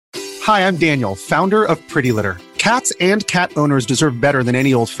Hi, I'm Daniel, founder of Pretty Litter. Cats and cat owners deserve better than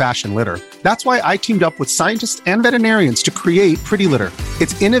any old-fashioned litter. That's why I teamed up with scientists and veterinarians to create Pretty Litter.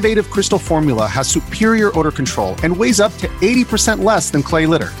 Its innovative crystal formula has superior odor control and weighs up to 80% less than clay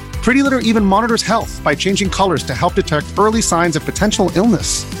litter. Pretty Litter even monitors health by changing colors to help detect early signs of potential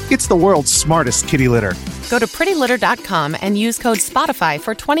illness. It's the world's smartest kitty litter. Go to prettylitter.com and use code SPOTIFY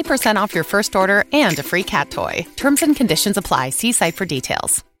for 20% off your first order and a free cat toy. Terms and conditions apply. See site for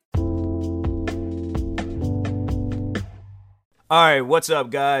details. All right, what's up,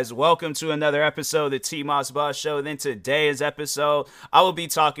 guys? Welcome to another episode of the T-Moss Boss Show. And in today's episode, I will be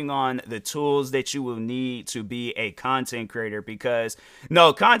talking on the tools that you will need to be a content creator because,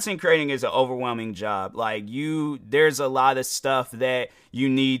 content creating is an overwhelming job. There's a lot of stuff that you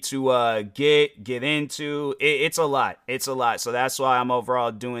need to get into. It's a lot. It's a lot. So that's why I'm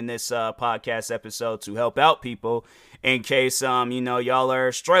overall doing this podcast episode to help out people in case, y'all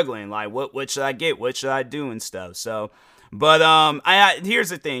are struggling. Like, what should I get? What should I do and stuff? But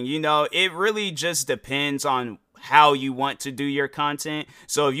here's the thing, it really just depends on how you want to do your content.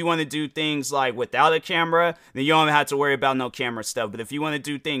 So if you want to do things like without a camera, then you don't have to worry about no camera stuff. But if you want to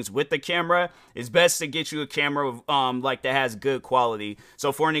do things with the camera, it's best to get you a camera that has good quality.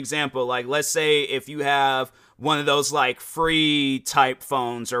 So for an example, let's say if you have one of those free type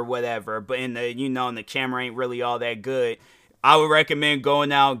phones or whatever, but and the camera ain't really all that good, I would recommend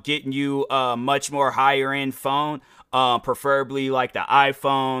going out, getting you a much more higher end phone. Preferably like the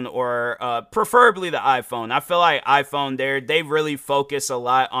iPhone or preferably the iPhone. I feel like iPhone they really focus a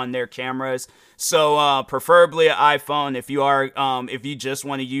lot on their cameras. So preferably an iPhone if you just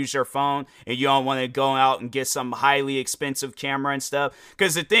want to use your phone and you don't want to go out and get some highly expensive camera and stuff.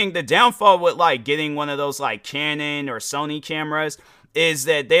 Because the downfall with getting one of those Canon or Sony cameras is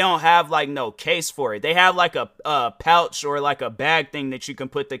that they don't have no case for it. They have a pouch or a bag thing that you can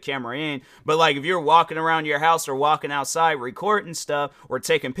put the camera in. But if you're walking around your house or walking outside recording stuff or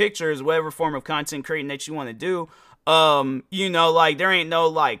taking pictures, whatever form of content creating that you want to do, there ain't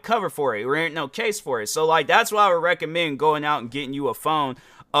no cover for it. There ain't no case for it. So that's why I would recommend going out and getting you a phone.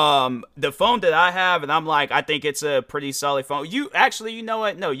 The phone that I have, and I think it's a pretty solid phone. You know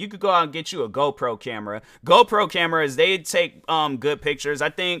what? No, you could go out and get you a GoPro camera. GoPro cameras, they take good pictures. I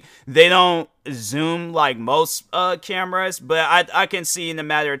think they don't zoom like most cameras, but I can see in a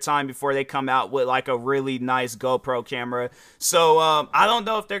matter of time before they come out with a really nice GoPro camera. So I don't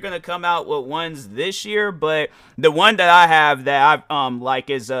know if they're gonna come out with ones this year, but the one that I have that I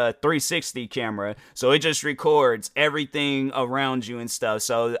is a 360 camera, so it just records everything around you and stuff.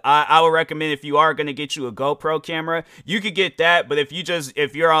 So I would recommend, if you are gonna get you a GoPro camera, you could get that. But if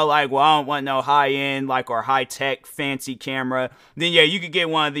you're all well, I don't want no high end or high tech fancy camera, then yeah, you could get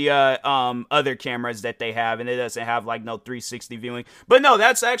one of the other cameras that they have, and it doesn't have no 360 viewing. But no,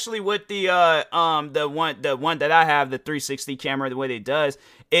 that's actually what the one that I have, the 360 camera, what it does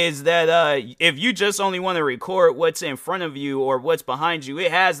is that if you just only want to record what's in front of you or what's behind you,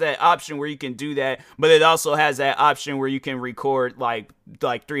 it has that option where you can do that, but it also has that option where you can record like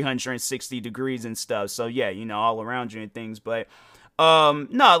 360 degrees and stuff. So yeah, all around you and things. But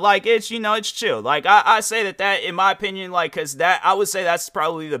it's chill. I say that in my opinion, cause I would say that's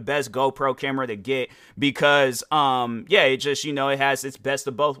probably the best GoPro camera to get because, it just, it has its best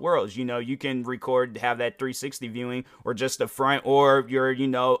of both worlds. You can record, have that 360 viewing or just the front or your,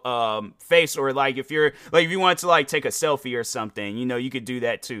 face, or if you want to take a selfie or something, you could do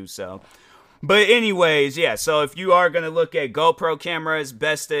that too. So. But anyways, yeah, so if you are going to look at GoPro cameras,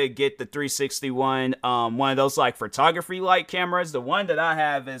 best to get the 360 one of those photography light cameras. The one that I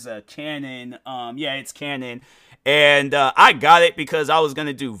have is a Canon, it's Canon, and I got it because I was going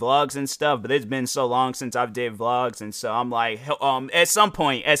to do vlogs and stuff, but it's been so long since I've did vlogs, and so I'm at some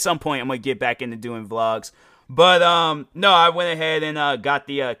point I'm going to get back into doing vlogs. But no, I went ahead and got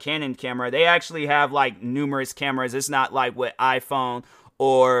the Canon camera. They actually have numerous cameras. It's not with iPhone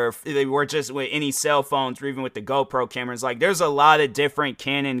or they were just with any cell phones or even with the GoPro cameras. There's a lot of different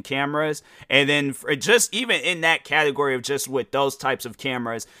Canon cameras. And then just even in that category of just with those types of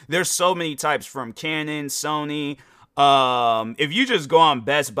cameras, there's so many types from Canon, Sony. If you just go on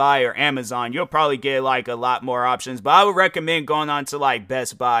Best Buy or Amazon, you'll probably get a lot more options, but I would recommend going on to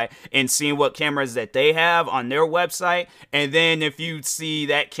Best Buy and seeing what cameras that they have on their website. And then if you see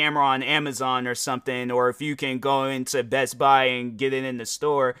that camera on Amazon or something, or if you can go into Best Buy and get it in the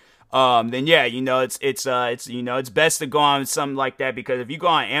store, then yeah, it's best to go on something like that, because if you go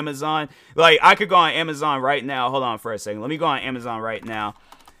on Amazon, I could go on Amazon right now. Hold on for a second. Let me go on Amazon right now.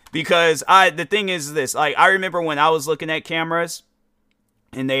 Because the thing is this, I remember when I was looking at cameras,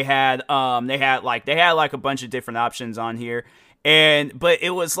 and they had a bunch of different options on here, But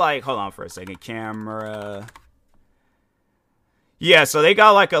it was like, hold on for a second, camera. Yeah, so they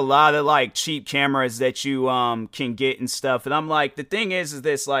got like a lot of like cheap cameras that you can get and stuff. And I'm like, the thing is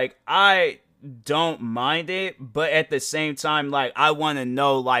this, like, I don't mind it, but at the same time, like, I want to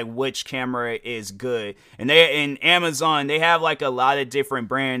know like which camera is good. And they in Amazon, they have like a lot of different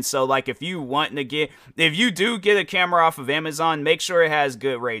brands. So like if you do get a camera off of Amazon, make sure it has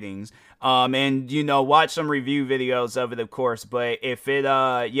good ratings. And you know, watch some review videos of it, of course. But if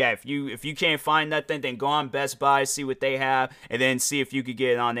you can't find nothing, then go on Best Buy, see what they have, and then see if you could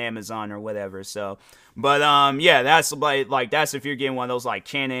get it on Amazon or whatever. So, but yeah, that's like that's if you're getting one of those like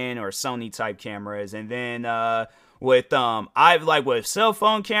Canon or Sony type cameras. And then with with cell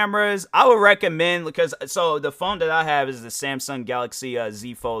phone cameras, I would recommend, because so the phone that I have is the Samsung Galaxy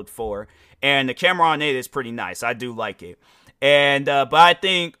Z Fold 4, and the camera on it is pretty nice. I do like it. And but I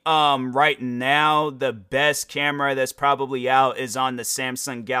think right now the best camera that's probably out is on the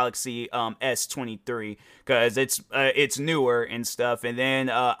Samsung Galaxy S23, because it's newer and stuff. And then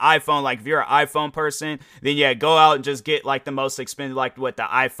iPhone, like if you're an iPhone person, then yeah, go out and just get like the most expensive, like what the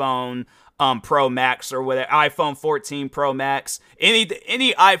iPhone Pro Max or whatever, iPhone 14 Pro Max, any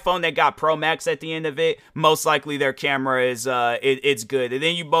iPhone that got Pro Max at the end of it, most likely their camera is it's good. And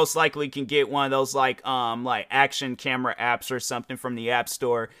then you most likely can get one of those like action camera apps or something from the App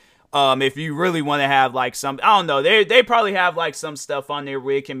Store. If you really want to have like some, I don't know, they probably have like some stuff on there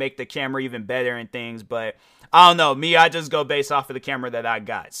where it can make the camera even better and things, but I don't know, I just go based off of the camera that I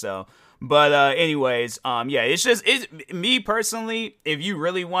got. So but anyways, yeah, it's me personally, if you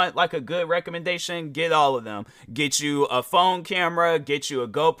really want like a good recommendation, get all of them. Get you a phone camera, get you a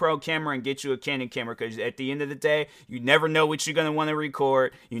GoPro camera, and get you a Canon camera, because at the end of the day, you never know what you're going to want to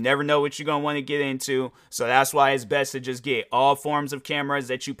record. You never know what you're going to want to get into. So that's why it's best to just get all forms of cameras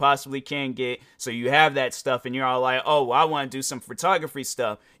that you possibly can get. So you have that stuff and you're all like, oh, well, I want to do some photography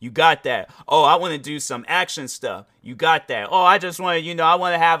stuff. You got that. Oh, I want to do some action stuff. You got that. Oh, I just want to, I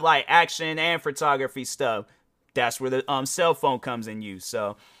want to have like action and photography stuff. That's where the cell phone comes in use.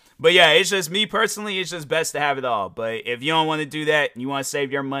 So, but yeah, it's just me personally, it's just best to have it all. But if you don't want to do that, you want to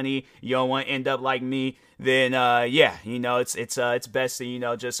save your money, you don't want to end up like me, then yeah, it's best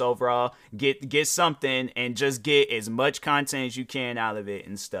to, just overall get something and just get as much content as you can out of it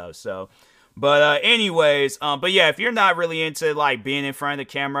and stuff. So, but anyways, but yeah, if you're not really into like being in front of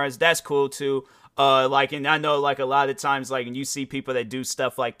the cameras, that's cool too. And I know like a lot of times, like, and you see people that do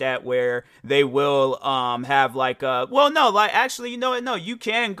stuff like that where they will have like actually, no, you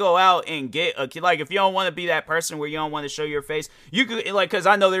can go out and get like, if you don't want to be that person where you don't want to show your face, you could, like, because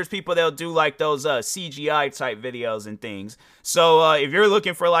I know there's people that'll do like those CGI type videos and things. So if you're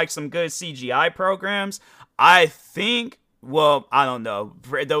looking for like some good CGI programs, I think, well, I don't know.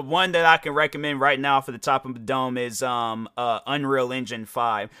 The one that I can recommend right now for the top of the dome is Unreal Engine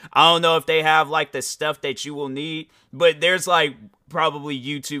 5. I don't know if they have like the stuff that you will need, but there's like probably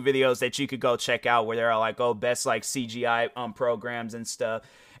YouTube videos that you could go check out where they're like, oh, best like CGI programs and stuff.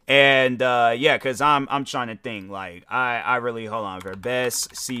 And yeah, because I'm trying to think, like, I really, hold on, for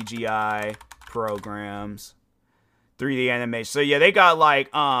best CGI programs, 3D animation. So yeah, they got like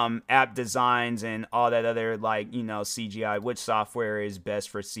app designs and all that other like, CGI, which software is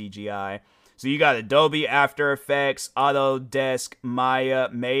best for CGI. So you got Adobe After Effects, Autodesk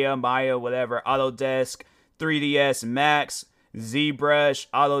Maya, whatever, Autodesk 3ds Max, ZBrush,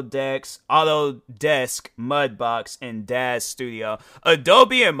 Autodesk Mudbox, and DAZ Studio.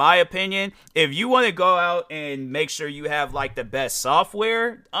 Adobe, in my opinion, if you want to go out and make sure you have like the best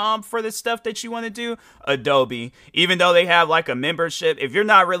software for the stuff that you want to do, Adobe. Even though they have like a membership, if you're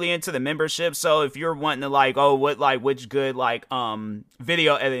not really into the membership, so if you're wanting to like, oh, which good like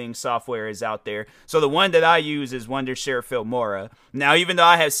video editing software is out there, so the one that I use is Wondershare Filmora. Now, even though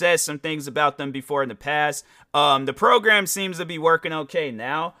I have said some things about them before in the past, the program seems to be working okay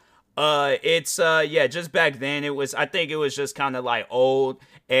now. It's just back then I think it was just kind of like old,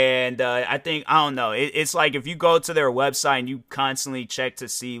 and I don't know, it's like if you go to their website and you constantly check to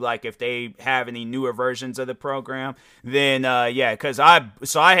see like if they have any newer versions of the program, then because I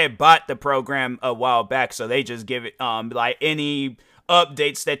had bought the program a while back, so they just give it like any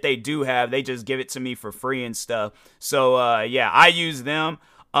updates that they do have, they just give it to me for free and stuff. So I use them.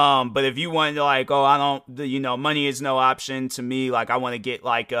 But if you want to like, oh, I don't, money is no option to me, like I want to get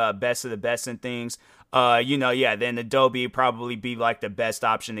like best of the best and things, then Adobe probably be like the best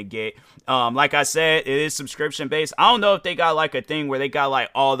option to get. Like I said, it is subscription based. I don't know if they got like a thing where they got like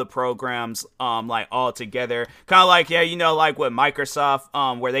all the programs like all together, kind of like, like with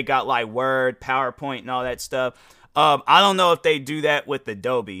Microsoft, where they got like Word, PowerPoint, and all that stuff. I don't know if they do that with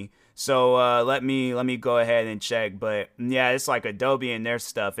Adobe. So let me go ahead and check. But yeah, it's like Adobe and their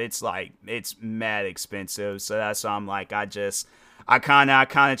stuff. It's mad expensive. So that's why I'm like, I kind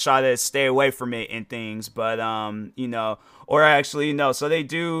of try to stay away from it and things. But or actually no. So they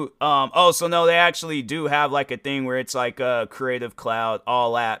do. They actually do have like a thing where it's like a Creative Cloud,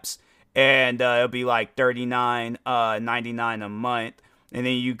 all apps, and it'll be like $39.99 a month. And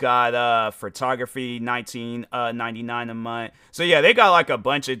then you got photography, $19.99 a month. So yeah, they got like a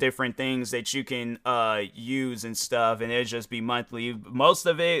bunch of different things that you can use and stuff, and it'll just be monthly. Most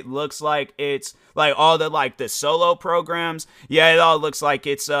of it looks like it's like all the solo programs. Yeah, it all looks like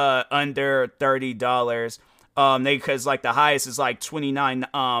it's under $30. Because like the highest is like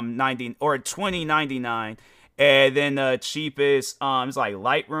 $29.90 or $20.99. And then the cheapest is like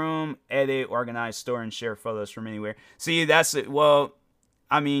Lightroom, edit, organize, store, and share photos from anywhere. See, that's it. Well,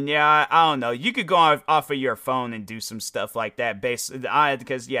 I mean, yeah, I don't know. You could go off of your phone and do some stuff like that. Because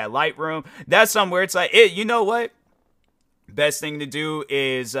yeah, Lightroom, that's somewhere it's like, you know what? Best thing to do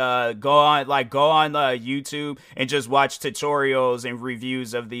is go on YouTube and just watch tutorials and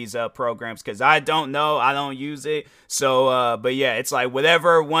reviews of these programs, because I don't know, I don't use it. So but yeah, it's like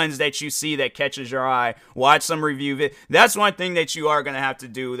whatever ones that you see that catches your eye, watch some review. That's one thing that you are gonna have to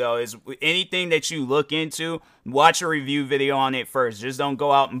do though, is anything that you look into, watch a review video on it first. Just don't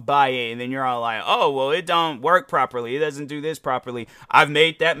go out and buy it and then you're all like, oh well, it don't work properly, it doesn't do this properly. I've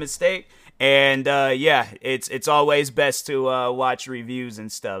made that mistake. And yeah, it's always best to watch reviews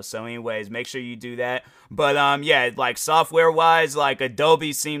and stuff. So anyways, make sure you do that. But yeah, like software wise, like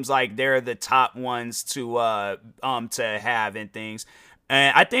Adobe seems like they're the top ones to have and things.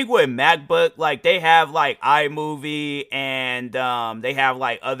 And I think with MacBook, like they have like iMovie and they have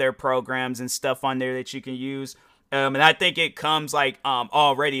like other programs and stuff on there that you can use. And I think it comes like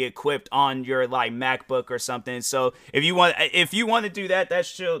already equipped on your like MacBook or something. So if you want to do that,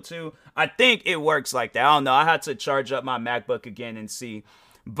 that's chill too. I think it works like that. I don't know. I had to charge up my MacBook again and see.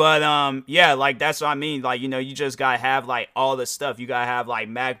 But yeah, like that's what I mean. Like, you just gotta have like all the stuff. You gotta have like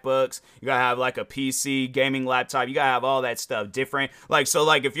MacBooks, you gotta have like a PC, gaming laptop, you gotta have all that stuff different. Like, so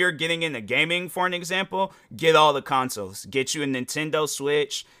like if you're getting into gaming, for an example, get all the consoles. Get you a Nintendo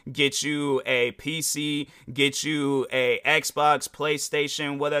Switch, get you a PC, get you a Xbox,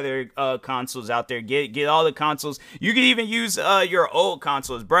 PlayStation, what other consoles out there. Get all the consoles. You can even use your old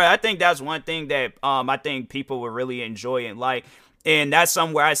consoles, bro. I think that's one thing that I think people would really enjoy and like. And that's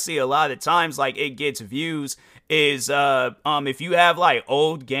somewhere I see a lot of times, like, it gets views, is, if you have, like,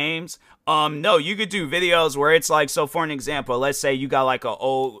 old games, no, you could do videos where it's, like, so for an example, let's say you got, like, a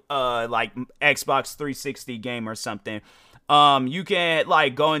old, like, Xbox 360 game or something, you can,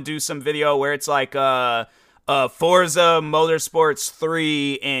 like, go and do some video where it's, like, Forza Motorsports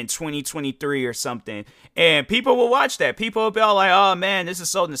 3 in 2023 or something, and people will watch that. People will be all like, oh man, this is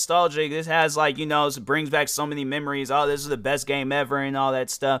so nostalgic, this has like, it brings back so many memories, oh, this is the best game ever and all that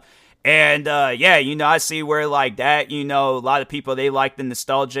stuff. And yeah, I see where like that, a lot of people, they like the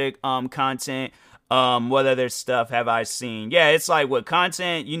nostalgic content. What other stuff have I seen? Yeah, it's like with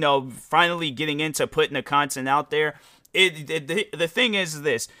content, finally getting into putting the content out there. The thing is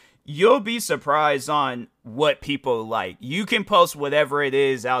this, you'll be surprised on what people like. You can post whatever it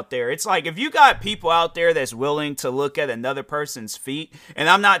is out there. It's like if you got people out there that's willing to look at another person's feet, and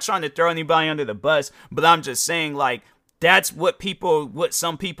I'm not trying to throw anybody under the bus, but I'm just saying like that's what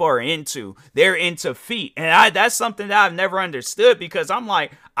some people are into. They're into feet. And that's something that I've never understood, because I'm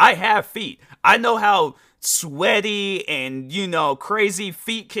like, I have feet. I know how sweaty and crazy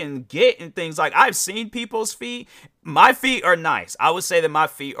feet can get and things. Like, I've seen people's feet. My feet are nice. I would say that my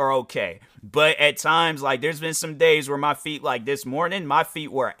feet are okay. But at times, like, there's been some days where my feet, like this morning, my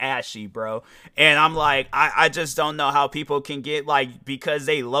feet were ashy, bro. And I'm like, I just don't know how people can get, like, because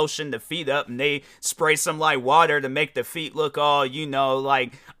they lotion the feet up and they spray some, like, water to make the feet look all,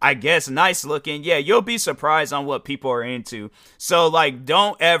 like, I guess nice looking. Yeah, you'll be surprised on what people are into. So, like,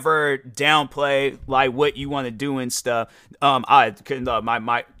 don't ever downplay, like, what you want to do and stuff. My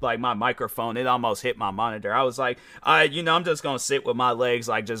microphone, it almost hit my monitor. I was like, I'm just going to sit with my legs,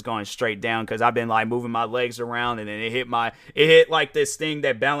 like, just going straight down, because I've been like moving my legs around, and then it hit like this thing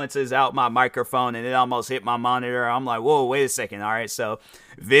that balances out my microphone, and it almost hit my monitor. I'm like, whoa, wait a second. All right, so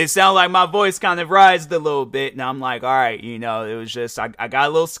it sounded like my voice kind of rised a little bit, and I'm like, all right, it was just I got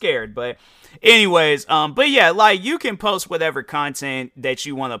a little scared. But anyways, but yeah, like, you can post whatever content that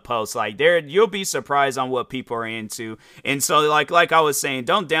you want to post. Like, you'll be surprised on what people are into. And so like I was saying,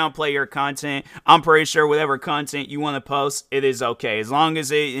 don't downplay your content. I'm pretty sure whatever content you want to post, it is okay, as long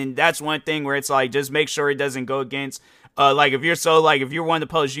as and that's one thing where it's like, just make sure it doesn't go against Like if you're wanting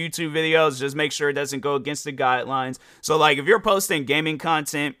to post YouTube videos, just make sure it doesn't go against the guidelines. So like if you're posting gaming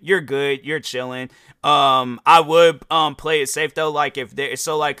content, you're good, you're chilling. I would play it safe though, like if they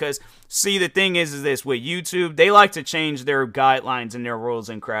cause see, the thing is this with YouTube, they like to change their guidelines and their rules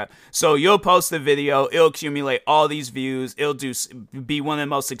and crap. So you'll post the video, it'll accumulate all these views, it'll be one of the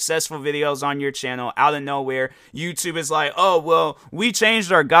most successful videos on your channel. Out of nowhere, YouTube is like, oh well, we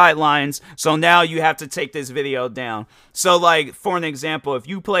changed our guidelines, so now you have to take this video down. So like for an example, if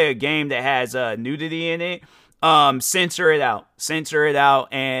you play a game that has nudity in it, censor it out,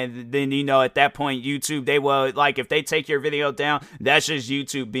 and then, you know, at that point, YouTube, they will, like, if they take your video down, that's just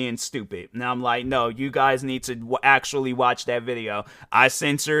YouTube being stupid. Now I'm like, no, you guys need to actually watch that video. I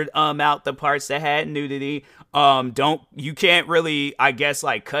censored, out the parts that had nudity. You can't really, I guess,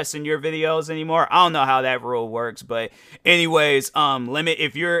 like, cuss in your videos anymore. I don't know how that rule works, but anyways, limit,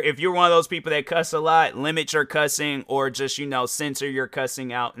 if you're one of those people that cuss a lot, limit your cussing, or just, you know, censor your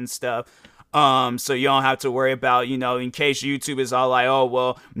cussing out and stuff. So you don't have to worry about, you know, in case YouTube is all like, oh,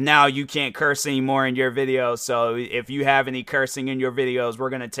 well, now you can't curse anymore in your videos. So if you have any cursing in your videos, we're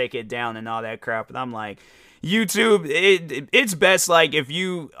going to take it down and all that crap. And I'm like, YouTube, it's best, like, if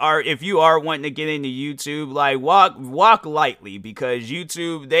you are wanting to get into YouTube, like, walk lightly, because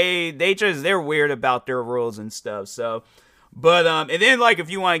YouTube, they're weird about their rules and stuff. So, but, and then, like, if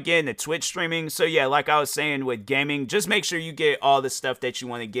you want to get into Twitch streaming, so yeah, like I was saying with gaming, just make sure you get all the stuff that you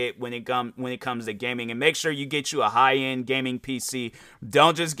want to get when it comes to gaming, and make sure you get you a high-end gaming PC.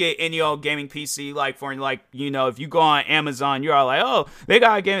 Don't just get any old gaming PC, like, for, like, you know, if you go on Amazon, you're all like, oh, they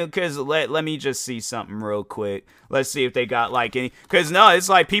got a gaming, because let me just see something real quick. Let's see if they got, like, any, because, no, it's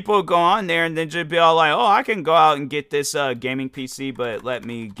like people go on there and then just be all like, oh, I can go out and get this gaming PC, but let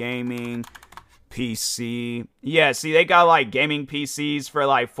me gaming PC. Yeah, see, they got like gaming PCs for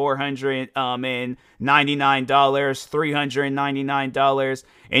like $499, $399,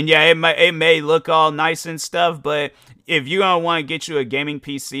 and yeah, it may look all nice and stuff, but if you're gonna want to get you a gaming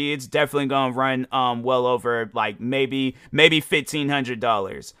PC, it's definitely gonna run well over like maybe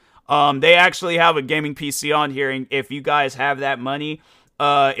 $1,500. They actually have a gaming PC on here, and if you guys have that money,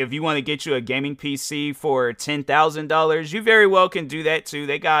 if you want to get you a gaming PC for $10,000, you very well can do that too.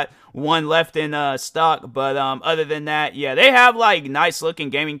 They got one left in stock, but other than that, yeah, they have like nice looking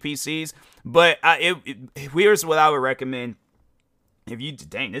gaming PCs. But here's what I would recommend.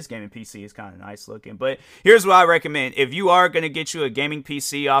 This gaming PC is kind of nice looking, but here's what I recommend. If you are going to get you a gaming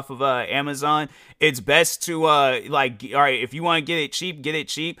PC off of Amazon, it's best to, like, all right, if you want to get it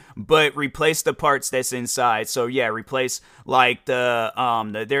cheap, but replace the parts that's inside. So yeah, replace like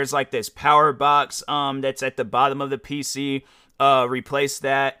there's like this power box, that's at the bottom of the PC, replace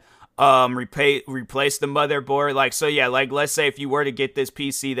that. Replace the motherboard. Like, so yeah, like, let's say if you were to get this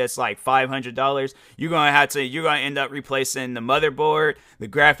PC that's like $500, you're gonna end up replacing the motherboard, the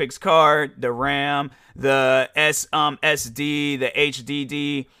graphics card, the RAM, the SD, the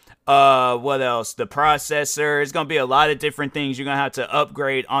HDD, what else? The processor. It's gonna be a lot of different things you're gonna have to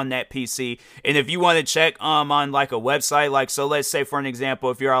upgrade on that PC. And if you want to check on like a website, like, so let's say for an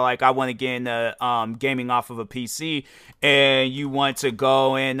example, if you're like, I want to get into gaming off of a PC, and you want to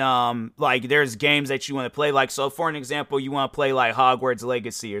go and like, there's games that you want to play, like, so for an example, you want to play like Hogwarts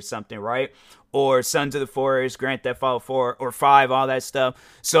Legacy or something, right? Or Sons of the Forest, Grand Theft Auto 4 or 5, all that stuff.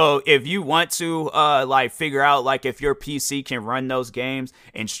 So if you want to like figure out like if your PC can run those games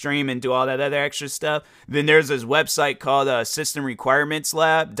and stream and do all that other extra stuff, then there's this website called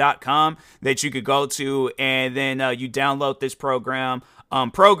systemrequirementslab.com that you could go to, and then you download this program.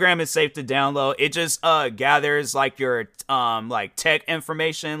 Program is safe to download. It just gathers like your like tech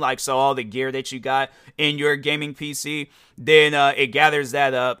information, like, so all the gear that you got in your gaming PC, then it gathers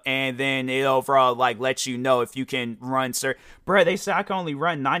that up, and then it overall like lets you know if you can run Bruh, they say I can only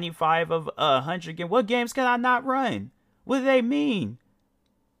run 95 of 100 games. What games can I not run? What do they mean?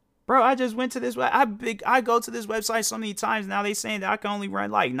 Bro, I just went to this. I go to this website so many times now. They saying that I can only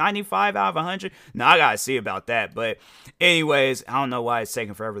run like 95 out of 100. No, I gotta see about that. But anyways, I don't know why it's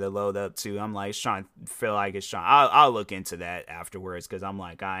taking forever to load up too. I'm like, I'll look into that afterwards, because I'm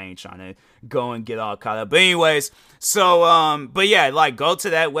like, I ain't trying to go and get all caught up. But anyways, so but yeah, like, go to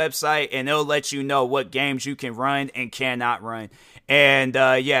that website and it'll let you know what games you can run and cannot run. And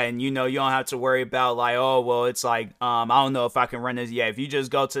yeah, and you know, you don't have to worry about like, oh well, it's like I don't know if I can run this. Yeah, if you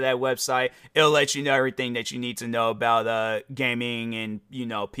just go to that website, it'll let you know everything that you need to know about gaming and, you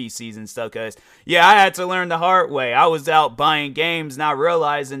know, PCs and stuff. Cause yeah, I had to learn the hard way. I was out buying games, not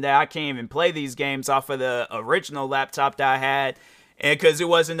realizing that I can't even play these games off of the original laptop that I had. and because it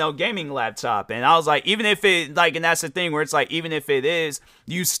wasn't no gaming laptop. And I was like, even if it, like, and that's the thing where it's like, even if it is,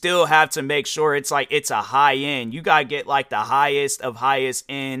 you still have to make sure it's like, it's a high end. You gotta get like the highest of highest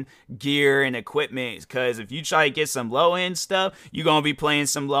end gear and equipment, because if you try to get some low end stuff, you're gonna be playing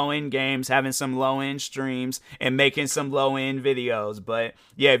some low end games, having some low end streams, and making some low end videos. But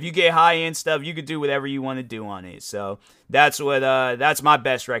yeah, if you get high end stuff, you can do whatever you want to do on it. So that's my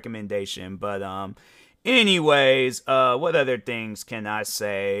best recommendation. But anyways, what other things can I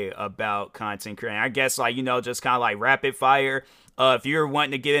say about content creating? I guess, like, you know, just kind of like rapid fire. If you're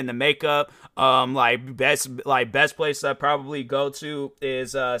wanting to get into makeup, best place to probably go to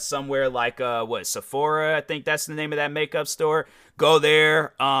is somewhere like Sephora. I think that's the name of that makeup store. Go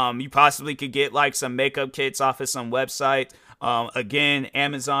there. You possibly could get like some makeup kits off of some website. Again,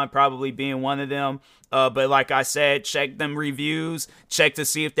 Amazon probably being one of them. But like I said, check them reviews, check to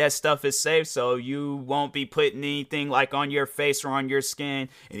see if that stuff is safe, so you won't be putting anything like on your face or on your skin,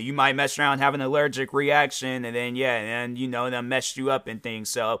 and you might mess around, have an allergic reaction, and then, yeah, and you know, they'll mess you up and things.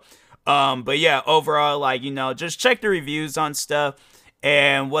 So, but yeah, overall, like, you know, just check the reviews on stuff.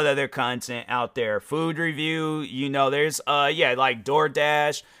 And what other content out there? Food review, you know, there's, like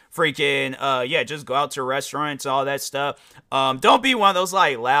DoorDash, freaking, just go out to restaurants, all that stuff. Don't be one of those,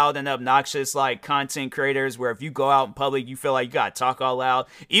 like, loud and obnoxious, like, content creators where if you go out in public, you feel like you gotta talk all loud.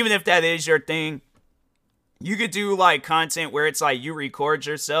 Even if that is your thing, you could do, like, content where it's like you record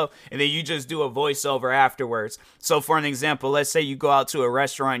yourself and then you just do a voiceover afterwards. So for an example, let's say you go out to a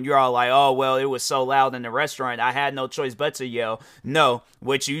restaurant and you're all like, oh, well, it was so loud in the restaurant, I had no choice but to yell. No,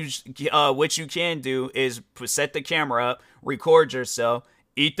 what you can do is set the camera up, record yourself,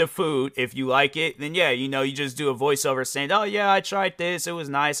 eat the food. If you like it, then yeah, you know, you just do a voiceover saying, oh yeah, I tried this, it was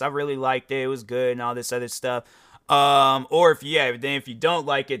nice, I really liked it, it was good, and all this other stuff. Or if you don't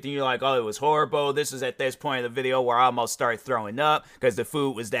like it, then you're like, oh, it was horrible. This is at this point of the video where I almost started throwing up because the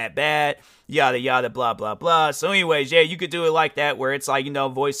food was that bad. Yada, yada, blah, blah, blah. So anyways, yeah, you could do it like that where it's like, you know,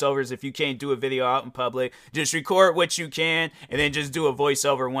 voiceovers. If you can't do a video out in public, just record what you can and then just do a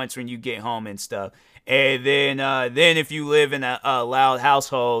voiceover once when you get home and stuff. And then if you live in a loud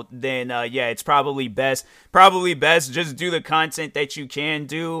household, then it's probably best just do the content that you can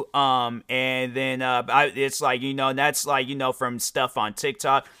do. And then it's like, you know, that's like, you know, from stuff on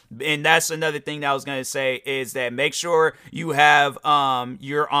TikTok. And that's another thing that I was gonna say is that make sure you have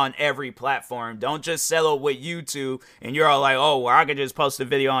you're on every platform. Don't just settle with YouTube and you're all like, oh, well, I could just post a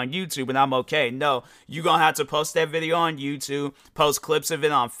video on YouTube and I'm okay. No, you're gonna have to post that video on YouTube, post clips of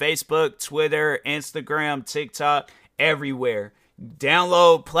it on Facebook, Twitter, Instagram, TikTok, everywhere.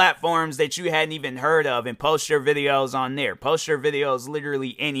 Download platforms that you hadn't even heard of and post your videos on there. Post your videos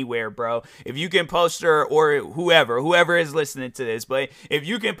literally anywhere, bro. If you can post your, or whoever is listening to this, but if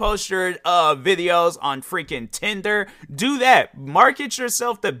you can post your videos on freaking Tinder, do that. Market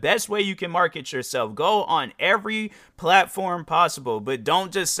yourself the best way you can market yourself. Go on every platform possible, but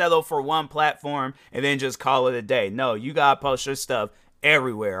don't just settle for one platform and then just call it a day. No, you gotta post your stuff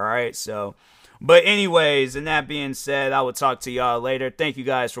everywhere, all right? So, but anyways, and that being said, I will talk to y'all later. Thank you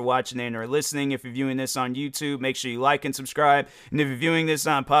guys for watching and or listening. If you're viewing this on YouTube, make sure you like and subscribe. And if you're viewing this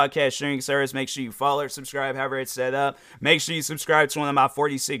on podcast streaming service, make sure you follow or subscribe, however it's set up. Make sure you subscribe to one of my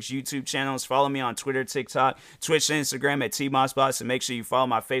 46 YouTube channels. Follow me on Twitter, TikTok, Twitch, and Instagram at TMossBoss. And make sure you follow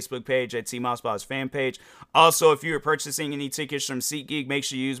my Facebook page at TMossBoss fan page. Also, if you are purchasing any tickets from SeatGeek, make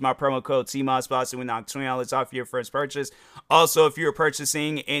sure you use my promo code TMossBoss and we knock $20 off your first purchase. Also, if you're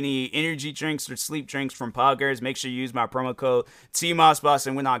purchasing any energy drinks or sleep drinks from Poggers, make sure you use my promo code TMossBoss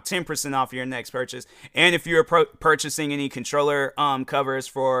and we knock 10% off your next purchase. And if you're purchasing any controller covers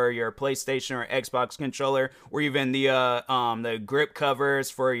for your PlayStation or Xbox controller, or even the grip covers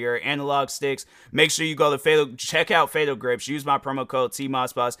for your analog sticks, make sure you go to check out Fatal Grips. Use my promo code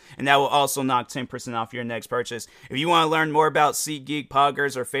TMossBoss, and that will also knock 10% off your next purchase. If you want to learn more about SeatGeek,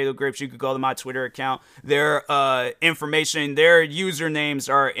 Poggers, or Fatal Grips, you could go to my Twitter account. Their information, their usernames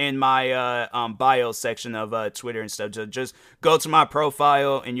are in my bio section of Twitter and stuff. Just go to my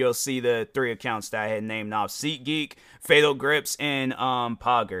profile and you'll see the 3 accounts that I had named off: SeatGeek, Fatal Grips, and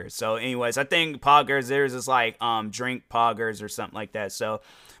Poggers. So anyways, I think Poggers, theirs is like Drink Poggers or something like that. So,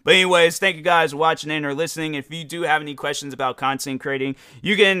 but anyways, thank you guys for watching and or listening. If you do have any questions about content creating,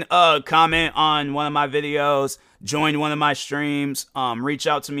 you can comment on one of my videos, join one of my streams, reach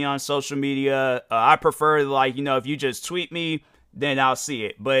out to me on social media. I prefer, like, you know, if you just tweet me, then I'll see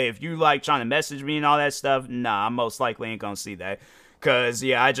it. But if you like trying to message me and all that stuff, nah, I most likely ain't gonna see that. Cause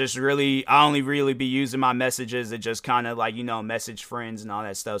yeah, I only really be using my messages to just kind of, like, you know, message friends and all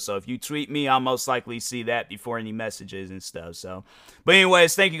that stuff. So if you tweet me, I'll most likely see that before any messages and stuff. So, but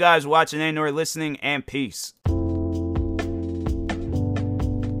anyways, thank you guys for watching and or listening, and peace.